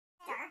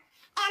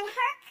and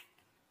her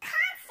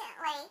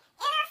constantly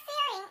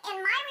interfering in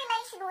my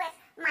relation with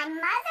my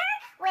mother,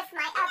 with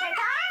my other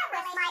daughter,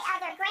 with my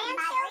other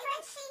grandchildren.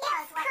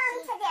 It's come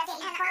to this,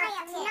 and I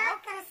am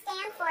not going to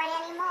stand for it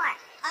anymore.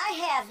 I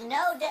have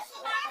no doubt. She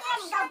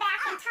had to go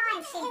back in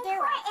time. She'd do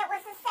it. It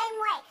was the same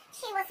way.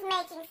 She was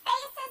making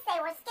faces. They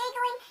were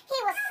giggling. He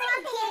was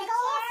slumping in the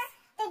chair.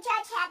 The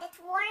judge had to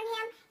warn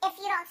him, if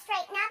you don't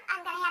straighten up,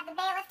 I'm going to have the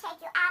bailiff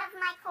take you out of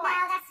my court.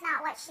 No, that's not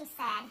what she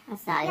said.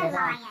 That's not You're it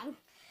at all. lying.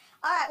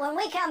 All right, when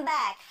we come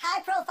back,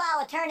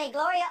 high-profile attorney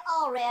Gloria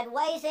Allred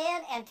weighs in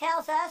and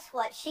tells us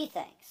what she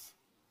thinks.